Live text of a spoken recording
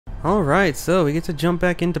Alright, so we get to jump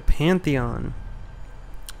back into Pantheon.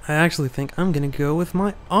 I actually think I'm gonna go with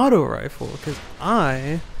my auto rifle, because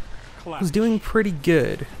I was doing pretty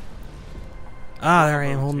good. Ah, there I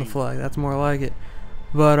am holding the flag, that's more like it.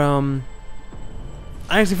 But, I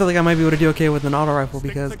actually feel like I might be able to do okay with an auto rifle,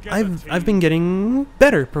 because I've been getting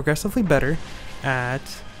better, progressively better, at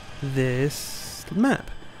this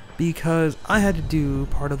map. Because I had to do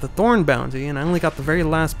part of the Thorn bounty, and I only got the very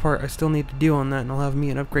last part I still need to do on that, and I'll have me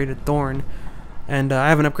an upgraded Thorn. And I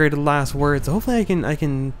haven't upgraded Last Word, so hopefully I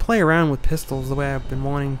can play around with pistols the way I've been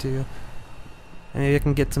wanting to. And maybe I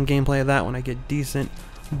can get some gameplay of that when I get decent.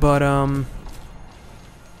 But,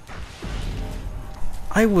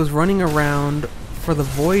 I was running around for the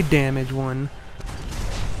void damage one.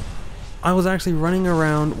 I was actually running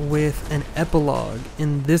around with an epilogue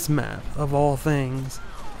in this map, of all things.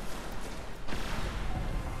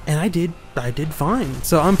 And I did fine.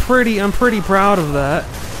 So I'm pretty proud of that.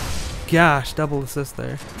 Gosh, double assist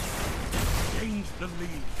there.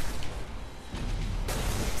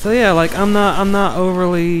 So yeah, like I'm not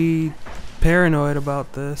overly paranoid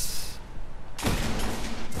about this.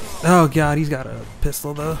 Oh god, he's got a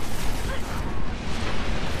pistol though.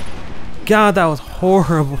 God, that was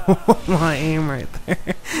horrible. My aim right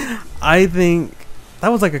there. I think that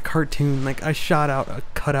was like a cartoon. Like I shot out a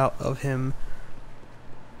cutout of him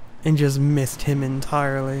and just missed him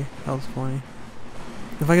entirely. That was funny.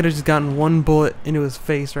 If I could have just gotten one bullet into his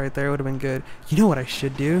face right there, it would have been good. You know what I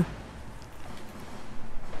should do?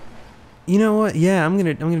 You know what? Yeah, I'm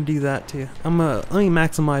gonna do that too. Let me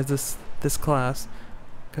maximize this class,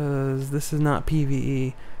 cause this is not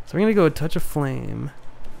PvE. So we're gonna go with Touch of Flame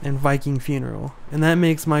and Viking Funeral, and that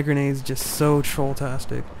makes my grenades just so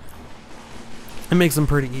troll-tastic. It makes them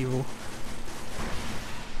pretty evil.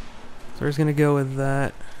 So we're just gonna go with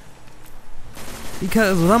that.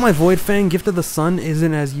 Because without my Void Fang, Gift of the Sun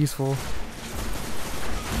isn't as useful.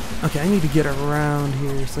 Okay, I need to get around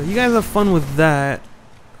here. So you guys have fun with that.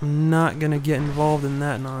 I'm not gonna get involved in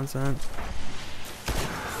that nonsense.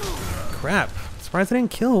 Crap. Surprised I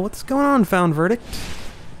didn't kill. What's going on, Found Verdict?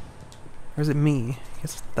 Or is it me? I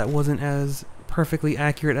guess that wasn't as perfectly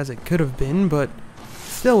accurate as it could have been, but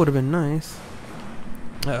still would have been nice.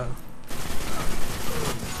 Uh-oh.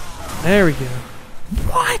 There we go.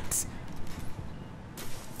 What?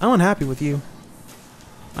 I'm unhappy with you.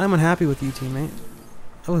 I'm unhappy with you, teammate.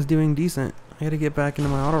 I was doing decent. I gotta get back into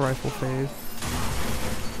my auto rifle phase.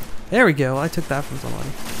 There we go. I took that from somebody.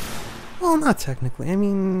 Well, not technically. I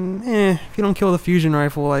mean, if you don't kill the fusion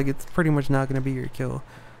rifle, like, it's pretty much not gonna be your kill.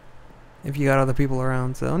 If you got other people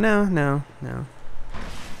around, so no.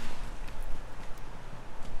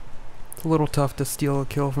 It's a little tough to steal a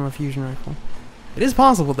kill from a fusion rifle. It is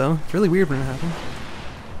possible, though. It's really weird when it happens.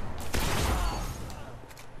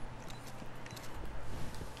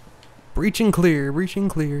 Breaching clear, breaching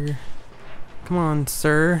clear. Come on,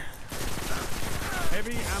 sir.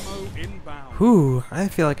 Heavy ammo inbound. Whew, I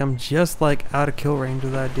feel like I'm just like out of kill range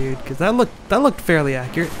with that dude, because that looked fairly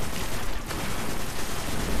accurate.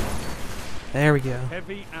 There we go.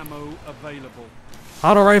 Heavy ammo available.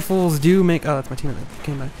 Auto rifles do make that's my teammate that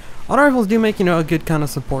came back. Auto rifles do make, you know, a good kind of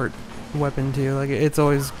support weapon too. Like it's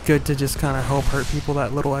always good to just kind of help hurt people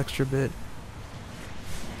that little extra bit.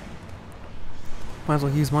 Might as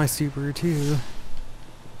well use my super too.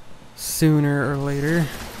 Sooner or later.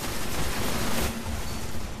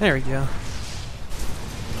 There we go.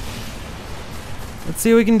 Let's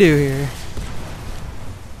see what we can do here.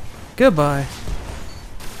 Goodbye.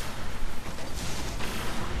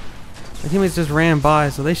 My teammates just ran by,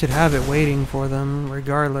 so they should have it waiting for them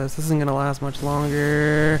regardless. This isn't gonna last much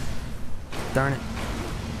longer. Darn it.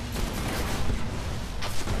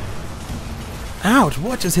 Ouch,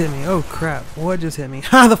 what just hit me? Oh crap, what just hit me?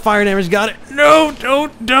 Ha, the fire damage got it. No,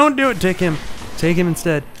 don't do it. Take him. Take him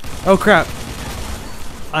instead. Oh crap.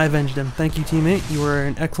 I avenged him. Thank you, teammate. You were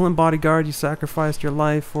an excellent bodyguard. You sacrificed your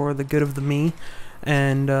life for the good of the me.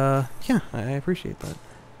 And yeah, I appreciate that.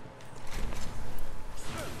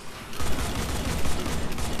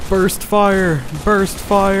 Burst fire! Burst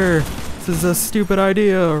fire! This is a stupid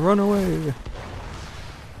idea. Run away.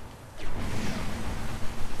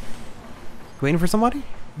 Waiting for somebody?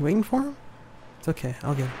 You waiting for him? It's okay.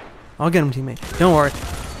 I'll get him. I'll get him, teammate. Don't worry.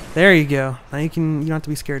 There you go. Now you don't have to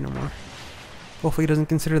be scared no more. Hopefully he doesn't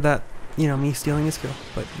consider that, you know, me stealing his kill.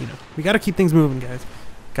 But, you know, we gotta keep things moving, guys.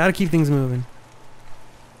 Gotta keep things moving.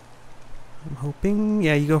 I'm hoping...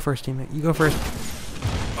 Yeah, you go first, teammate. You go first.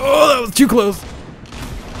 Oh, that was too close!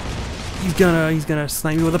 He's gonna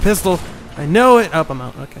snipe me with a pistol. I know it! Oh, I'm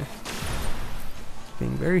out. Okay.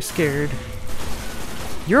 Being very scared.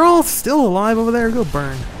 You're all still alive over there? Go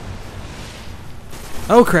burn.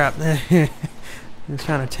 Oh crap! He was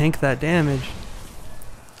trying to tank that damage.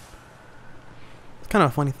 It's kind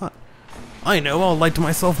of a funny thought. I know, I'll light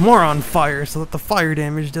myself more on fire so that the fire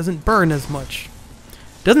damage doesn't burn as much.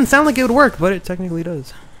 Doesn't sound like it would work, but it technically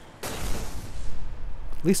does.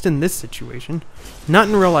 At least in this situation. Not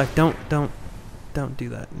in real life. Don't do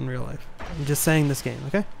that in real life. I'm just saying this game,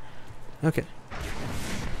 okay? Okay.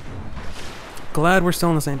 Glad we're still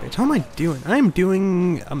on the same page. How am I doing? I am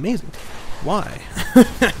doing amazing. Why?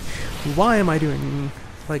 Why am I doing,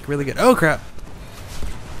 like, really good? Oh, crap.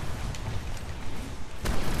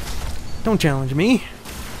 Don't challenge me.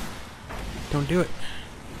 Don't do it.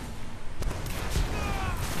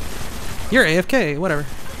 You're AFK, whatever.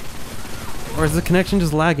 Or is the connection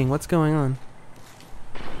just lagging? What's going on?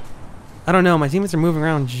 I don't know, my teammates are moving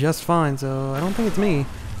around just fine, so I don't think it's me.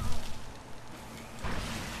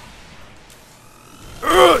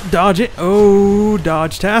 Dodge it! Oh,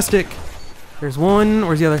 dodge-tastic! There's one,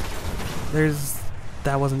 where's the other?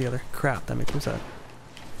 That wasn't the other. Crap, that makes me sad.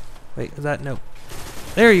 Wait, is that? Nope.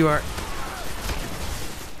 There you are!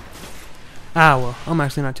 Ah, well, I'm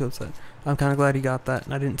actually not too upset. I'm kind of glad he got that,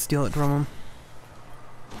 and I didn't steal it from him.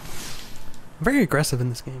 I'm very aggressive in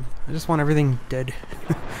this game. I just want everything dead.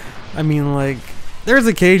 I mean, like, there's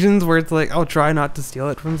occasions where it's like, I'll try not to steal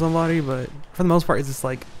it from somebody, but for the most part, it's just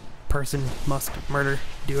like, person must murder.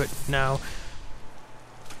 Do it now.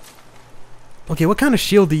 Okay, what kind of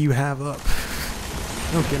shield do you have up?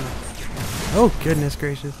 Oh, goodness. Oh, goodness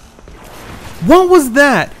gracious. What was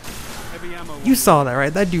that? You saw that,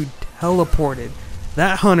 right? That dude teleported.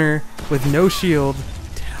 That hunter with no shield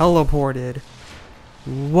teleported.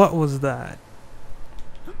 What was that?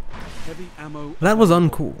 Heavy ammo. That was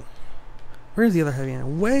uncool. Where's the other heavy ammo?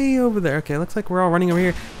 Way over there. Okay, looks like we're all running over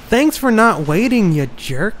here. Thanks for not waiting, you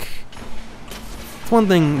jerk. It's one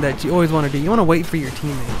thing that you always want to do. You want to wait for your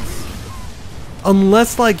teammates.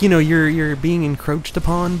 Unless, like, you know, you're being encroached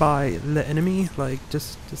upon by the enemy. Like,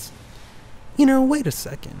 just you know, wait a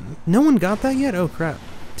second. No one got that yet? Oh, crap.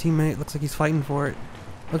 Teammate, looks like he's fighting for it.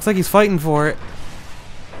 Looks like he's fighting for it.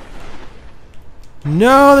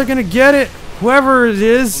 No, they're gonna get it. Whoever it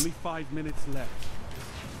is. Only 5 minutes left.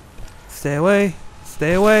 Stay away.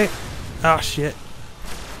 Stay away. Oh, shit.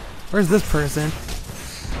 Where's this person?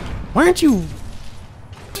 Why aren't you...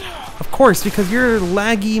 Of course, because you're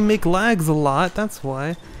laggy McLags a lot. That's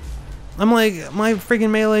why. I'm like, my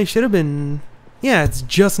freaking melee should have been... Yeah, it's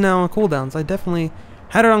just now on cooldowns. I definitely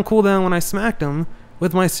had it on cooldown when I smacked him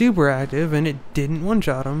with my super active, and it didn't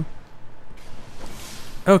one-shot him.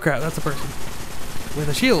 Oh, crap. That's a person. With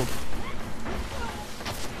a shield.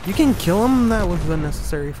 You can kill him, that was the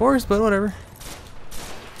necessary force, but whatever.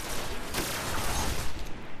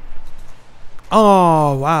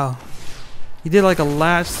 Oh, wow. He did like a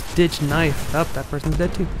last-ditch knife. Oh, that person's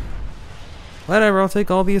dead too. Whatever, I'll take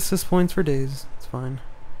all the assist points for days. It's fine.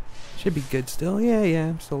 Should be good still. Yeah,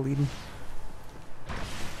 I'm still leading.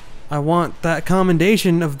 I want that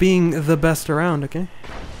commendation of being the best around, okay?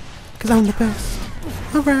 Because I'm the best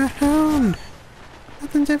around.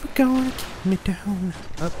 Nothing's ever gonna keep me down.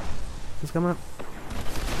 Up. It's coming up.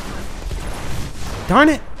 Darn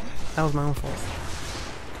it! That was my own fault.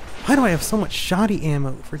 Why do I have so much shoddy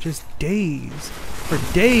ammo for just days? For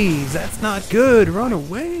days! That's not good! Run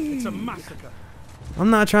away! It's a massacre. I'm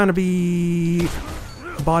not trying to be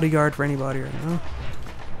a bodyguard for anybody right now.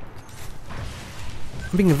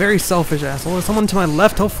 I'm being a very selfish asshole. There's someone to my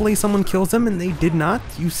left. Hopefully someone kills him, and they did not.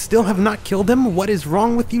 You still have not killed him. What is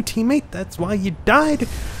wrong with you, teammate? That's why you died.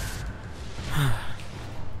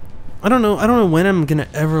 I don't know when I'm gonna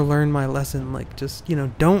ever learn my lesson. Like, just, you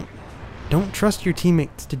know, don't trust your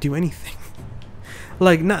teammates to do anything.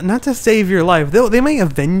 Like, not to save your life. They may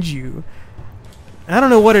avenge you. I don't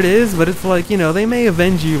know what it is, but it's like, you know, they may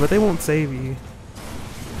avenge you, but they won't save you.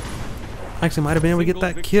 Actually, might have been able to get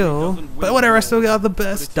that kill, but whatever, I still got the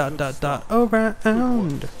best ...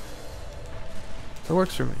 around. So it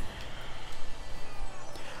works for me.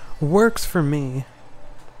 Works for me.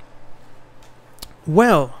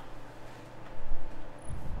 Well,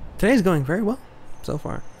 today's going very well so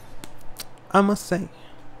far. I must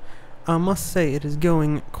say it is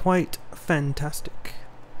going quite fantastic.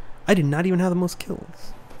 I did not even have the most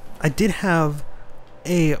kills. I did have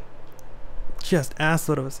a just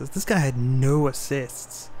assload of assists. This guy had no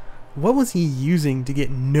assists. What was he using to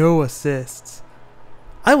get no assists?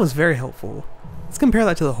 I was very helpful. Let's compare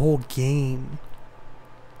that to the whole game.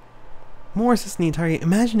 More assists in the entire game.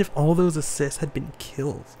 Imagine if all those assists had been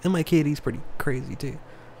kills. And my KD's pretty crazy too.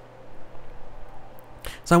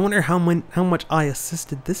 So I wonder how much I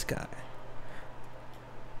assisted this guy.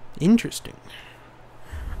 Interesting.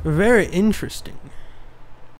 Very interesting.